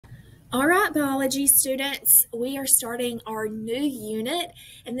All right, biology students, we are starting our new unit,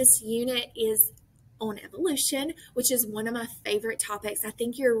 and this unit is on evolution, which is one of my favorite topics. I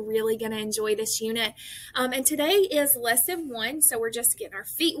think you're really going to enjoy this unit. And today is lesson 1, so we're just getting our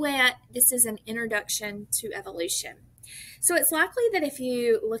feet wet. This is an introduction to evolution. So it's likely that if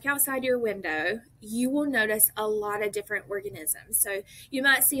you look outside your window, you will notice a lot of different organisms. So you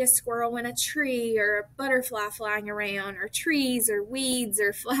might see a squirrel in a tree, or a butterfly flying around, or trees, or weeds,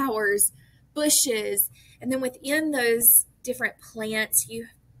 or flowers, bushes. And then within those different plants,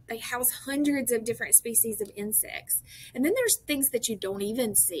 they house hundreds of different species of insects. And then there's things that you don't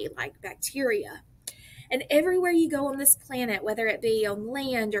even see, like bacteria. And everywhere you go on this planet, whether it be on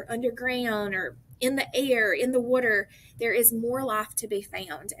land or underground or in the air, in the water, there is more life to be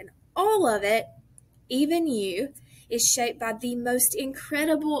found. And all of it, even you, is shaped by the most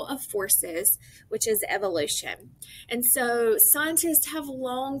incredible of forces, which is evolution. And so scientists have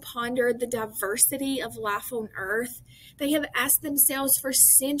long pondered the diversity of life on Earth. They have asked themselves for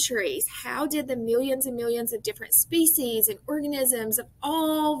centuries, how did the millions and millions of different species and organisms of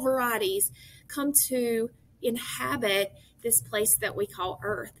all varieties come to inhabit this place that we call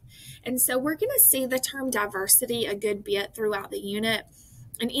Earth? And so we're going to see the term diversity a good bit throughout the unit.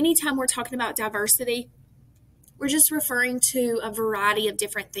 And anytime we're talking about diversity, we're just referring to a variety of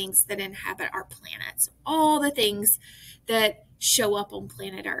different things that inhabit our planet. So all the things that show up on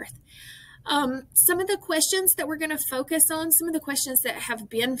planet Earth. Some of the questions that we're going to focus on, some of the questions that have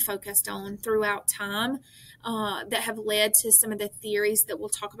been focused on throughout time, that have led to some of the theories that we'll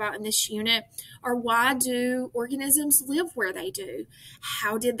talk about in this unit, are why do organisms live where they do?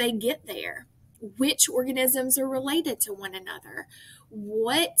 How did they get there? Which organisms are related to one another?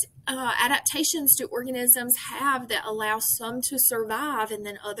 What adaptations do organisms have that allow some to survive and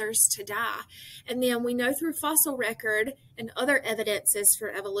then others to die? And then we know through fossil record and other evidences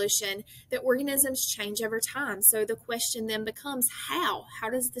for evolution that organisms change over time. So the question then becomes how? How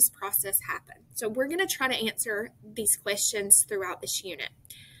does this process happen? So we're going to try to answer these questions throughout this unit.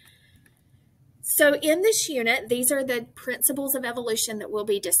 So in this unit, these are the principles of evolution that we'll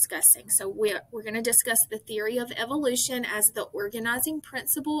be discussing. So we're going to discuss the theory of evolution as the organizing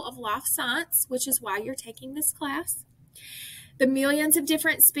principle of life science, which is why you're taking this class. The millions of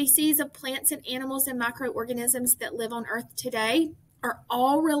different species of plants and animals and microorganisms that live on Earth today are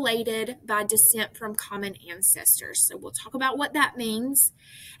all related by descent from common ancestors. So we'll talk about what that means.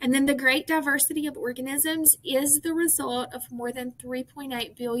 And then the great diversity of organisms is the result of more than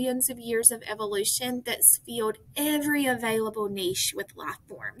 3.8 billions of years of evolution that's filled every available niche with life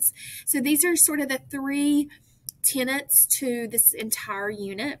forms. So these are sort of the 3 tenets to this entire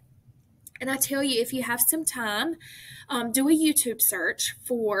unit. And I tell you, if you have some time, do a YouTube search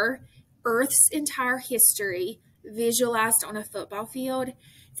for Earth's entire history visualized on a football field.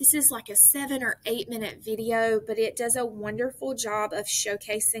 This is like a 7 or 8 minute video, but it does a wonderful job of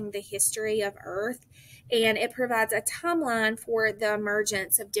showcasing the history of Earth, and it provides a timeline for the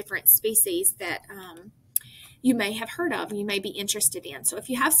emergence of different species that you may have heard of, you may be interested in. So if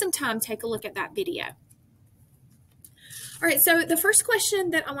you have some time, take a look at that video. All right, so the first question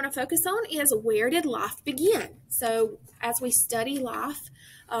that I want to focus on is, where did life begin? So as we study life,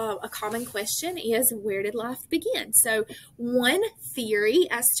 a common question is, where did life begin? So one theory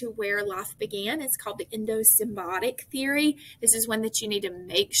as to where life began is called the endosymbiotic theory. This is one that you need to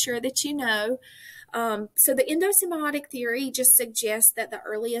make sure that you know. So the endosymbiotic theory just suggests that the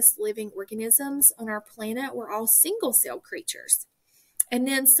earliest living organisms on our planet were all single-cell creatures. And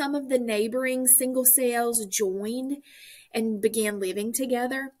then some of the neighboring single cells joined and began living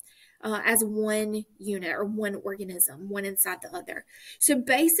together as one unit or one organism, one inside the other. So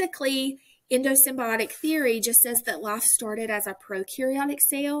basically, endosymbiotic theory just says that life started as a prokaryotic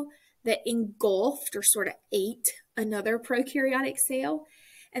cell that engulfed or sort of ate another prokaryotic cell.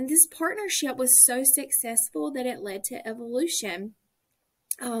 And this partnership was so successful that it led to evolution,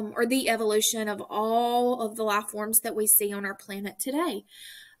 or the evolution of all of the life forms that we see on our planet today,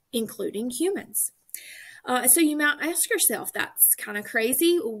 including humans. So you might ask yourself, that's kind of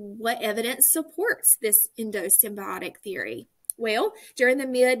crazy. What evidence supports this endosymbiotic theory? Well, during the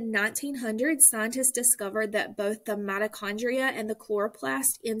mid-1900s, scientists discovered that both the mitochondria and the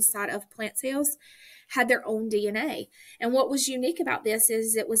chloroplast inside of plant cells had their own DNA. And what was unique about this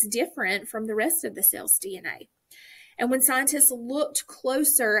is it was different from the rest of the cell's DNA. And when scientists looked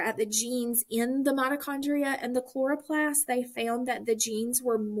closer at the genes in the mitochondria and the chloroplast, they found that the genes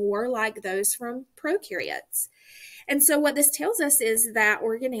were more like those from prokaryotes. And so what this tells us is that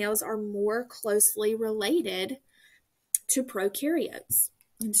organelles are more closely related to prokaryotes.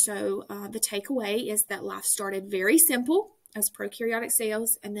 And so the takeaway is that life started very simple as prokaryotic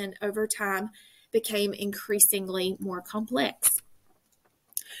cells, and then over time became increasingly more complex.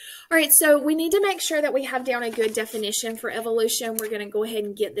 All right, so we need to make sure that we have down a good definition for evolution. We're going to go ahead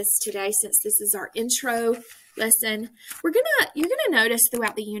and get this today since this is our intro lesson. You're gonna notice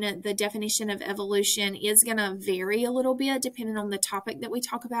throughout the unit the definition of evolution is going to vary a little bit depending on the topic that we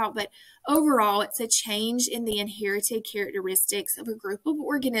talk about, but overall it's a change in the inherited characteristics of a group of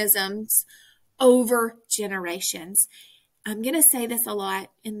organisms over generations. I'm going to say this a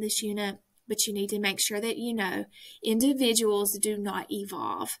lot in this unit, but you need to make sure that you know individuals do not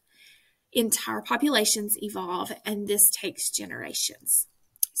evolve. Entire populations evolve, and this takes generations.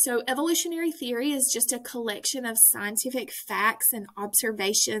 So evolutionary theory is just a collection of scientific facts and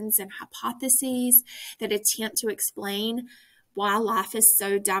observations and hypotheses that attempt to explain why life is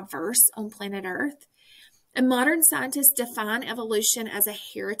so diverse on planet Earth. And modern scientists define evolution as a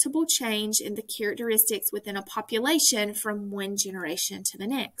heritable change in the characteristics within a population from one generation to the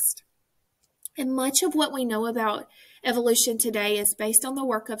next. And much of what we know about evolution today is based on the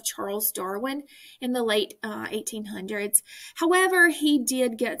work of Charles Darwin in the late 1800s. However, he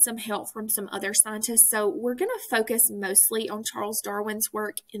did get some help from some other scientists, so we're going to focus mostly on Charles Darwin's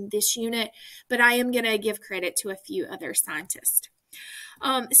work in this unit, but I am going to give credit to a few other scientists.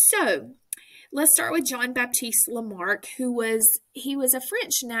 So let's start with Jean-Baptiste Lamarck, who was a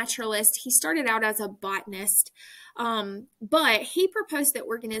French naturalist. He started out as a botanist, but he proposed that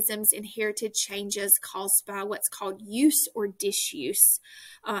organisms inherited changes caused by what's called use or disuse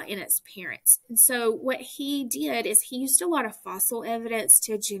in its parents. And so what he did is he used a lot of fossil evidence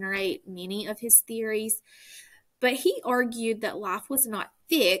to generate many of his theories, but he argued that life was not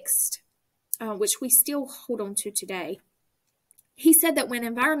fixed, which we still hold on to today. He said that when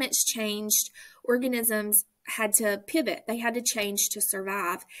environments changed, organisms had to pivot. They had to change to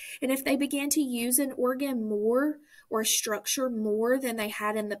survive. And if they began to use an organ more or a structure more than they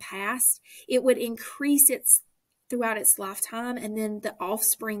had in the past, it would increase throughout its lifetime, and then the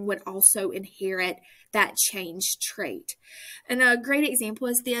offspring would also inherit that changed trait. And a great example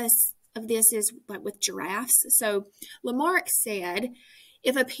of this is like with giraffes. So Lamarck said,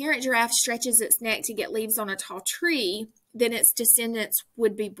 if a parent giraffe stretches its neck to get leaves on a tall tree, then its descendants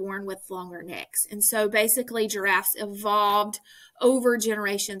would be born with longer necks. And so basically giraffes evolved over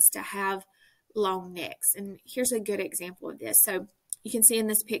generations to have long necks. And here's a good example of this. So you can see in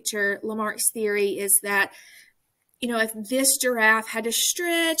this picture, Lamarck's theory is that, if this giraffe had to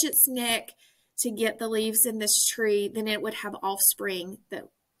stretch its neck to get the leaves in this tree, then it would have offspring that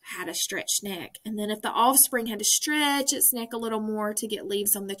had a stretched neck. And then if the offspring had to stretch its neck a little more to get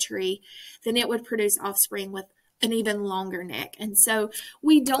leaves on the tree, then it would produce offspring with an even longer neck. And so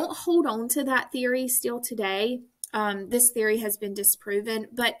we don't hold on to that theory still today. This theory has been disproven,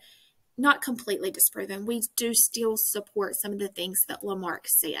 but not completely disproven. We do still support some of the things that Lamarck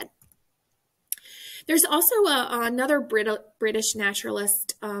said. There's also another British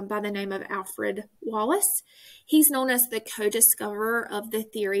naturalist by the name of Alfred Wallace. He's known as the co-discoverer of the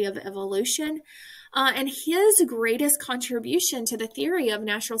theory of evolution. And his greatest contribution to the theory of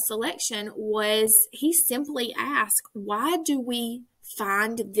natural selection was he simply asked, why do we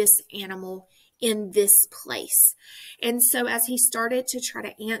find this animal in this place? And so as he started to try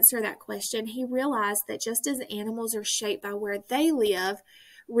to answer that question, he realized that just as animals are shaped by where they live,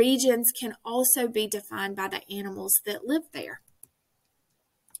 regions can also be defined by the animals that live there.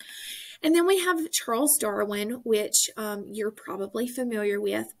 And then we have Charles Darwin, which you're probably familiar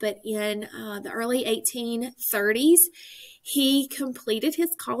with, but in the early 1830s, he completed his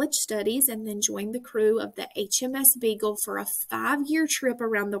college studies and then joined the crew of the HMS Beagle for a 5-year trip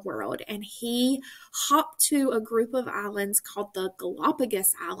around the world. And he hopped to a group of islands called the Galapagos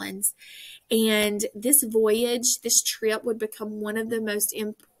Islands. And this trip would become one of the most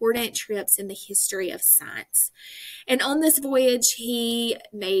important trips in the history of science. And on this voyage, he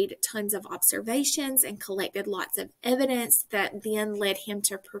made tons of observations and collected lots of evidence that then led him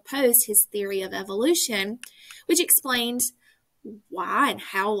to propose his theory of evolution, which explained why and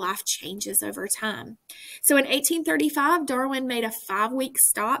how life changes over time. So in 1835, Darwin made a 5-week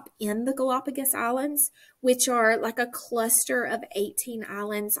stop in the Galapagos Islands, which are like a cluster of 18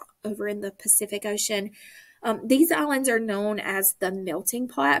 islands over in the Pacific Ocean. These islands are known as the melting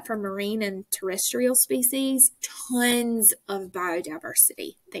pot for marine and terrestrial species. Tons of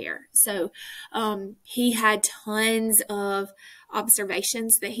biodiversity there. So he had tons of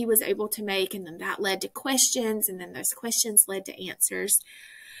observations that he was able to make, and then that led to questions, and then those questions led to answers.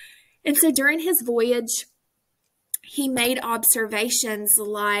 And so during his voyage, he made observations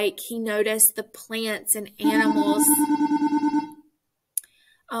like he noticed the plants and animals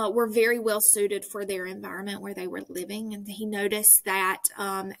were very well suited for their environment where they were living. And he noticed that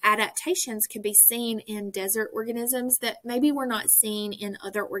adaptations could be seen in desert organisms that maybe were not seen in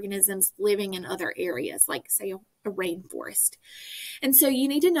other organisms living in other areas, like, say, a rainforest. And so you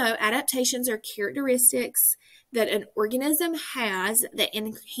need to know adaptations are characteristics that an organism has that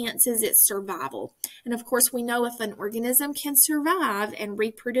enhances its survival. And of course, we know if an organism can survive and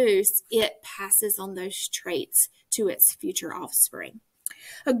reproduce, it passes on those traits to its future offspring.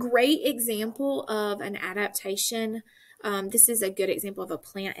 A great example of an adaptation, this is a good example of a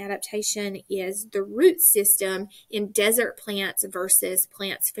plant adaptation, is the root system in desert plants versus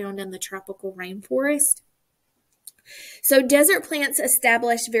plants found in the tropical rainforest. So desert plants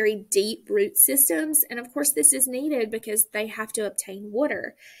establish very deep root systems, and of course this is needed because they have to obtain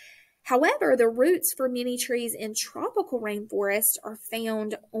water. However, the roots for many trees in tropical rainforest are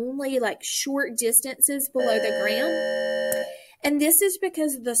found only like short distances below the ground. And this is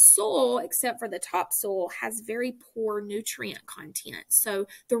because the soil, except for the topsoil, has very poor nutrient content. So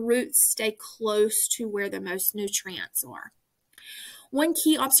the roots stay close to where the most nutrients are. One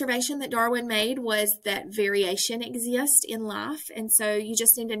key observation that Darwin made was that variation exists in life. And so you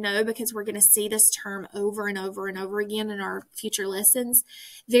just need to know, because we're going to see this term over and over and over again in our future lessons.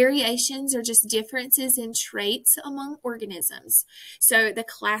 Variations are just differences in traits among organisms. So the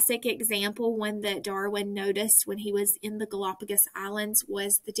classic example, one that Darwin noticed when he was in the Galapagos Islands,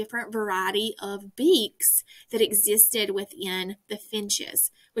 was the different variety of beaks that existed within the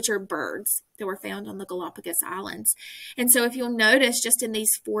finches, which are birds that were found on the Galapagos Islands. And so if you'll notice, just in these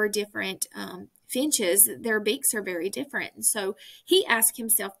 4 different finches, their beaks are very different. And so he asked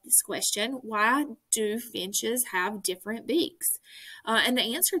himself this question: why do finches have different beaks? And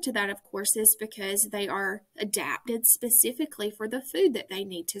the answer to that, of course, is because they are adapted specifically for the food that they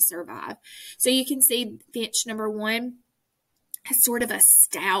need to survive. So you can see finch number 1 has sort of a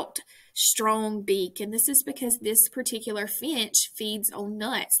stout, strong beak, and this is because this particular finch feeds on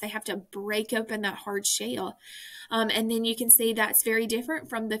nuts. They have to break open that hard shell, and then you can see that's very different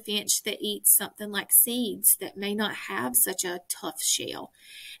from the finch that eats something like seeds that may not have such a tough shell.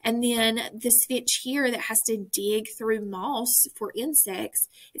 And then this finch here that has to dig through moss for insects,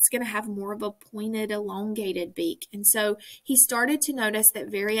 it's going to have more of a pointed, elongated beak. And so he started to notice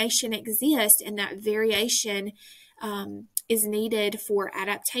that variation exists, and that variation is needed for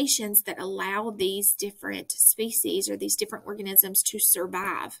adaptations that allow these different species or these different organisms to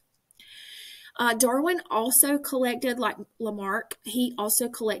survive. Darwin also collected, like Lamarck, he also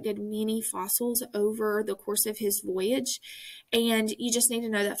collected many fossils over the course of his voyage. And you just need to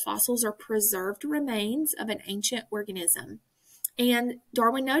know that fossils are preserved remains of an ancient organism. And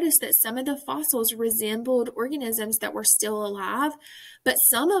Darwin noticed that some of the fossils resembled organisms that were still alive, but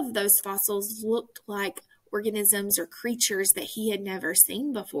some of those fossils looked like organisms or creatures that he had never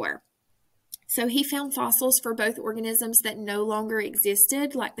seen before. So he found fossils for both organisms that no longer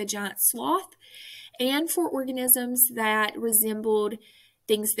existed, like the giant sloth, and for organisms that resembled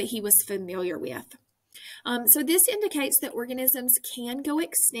things that he was familiar with. So this indicates that organisms can go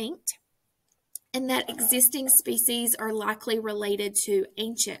extinct, and that existing species are likely related to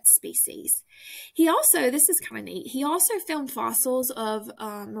ancient species. He also, this is kind of neat, he also found fossils of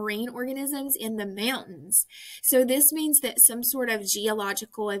marine organisms in the mountains. So this means that some sort of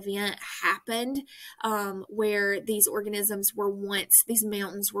geological event happened where these organisms were once, these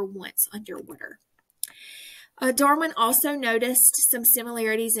mountains were once underwater. Darwin also noticed some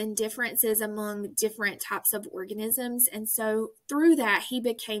similarities and differences among different types of organisms, and so through that he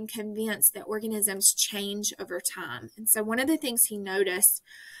became convinced that organisms change over time. And so one of the things he noticed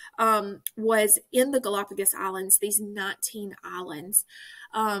was in the Galapagos Islands, these 19 islands,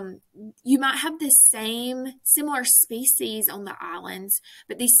 you might have the same similar species on the islands,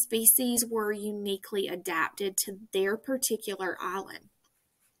 but these species were uniquely adapted to their particular island.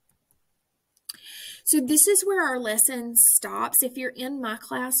 So this is where our lesson stops. If you're in my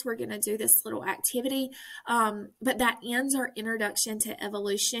class, we're going to do this little activity, but that ends our Introduction to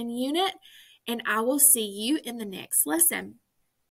Evolution unit, and I will see you in the next lesson.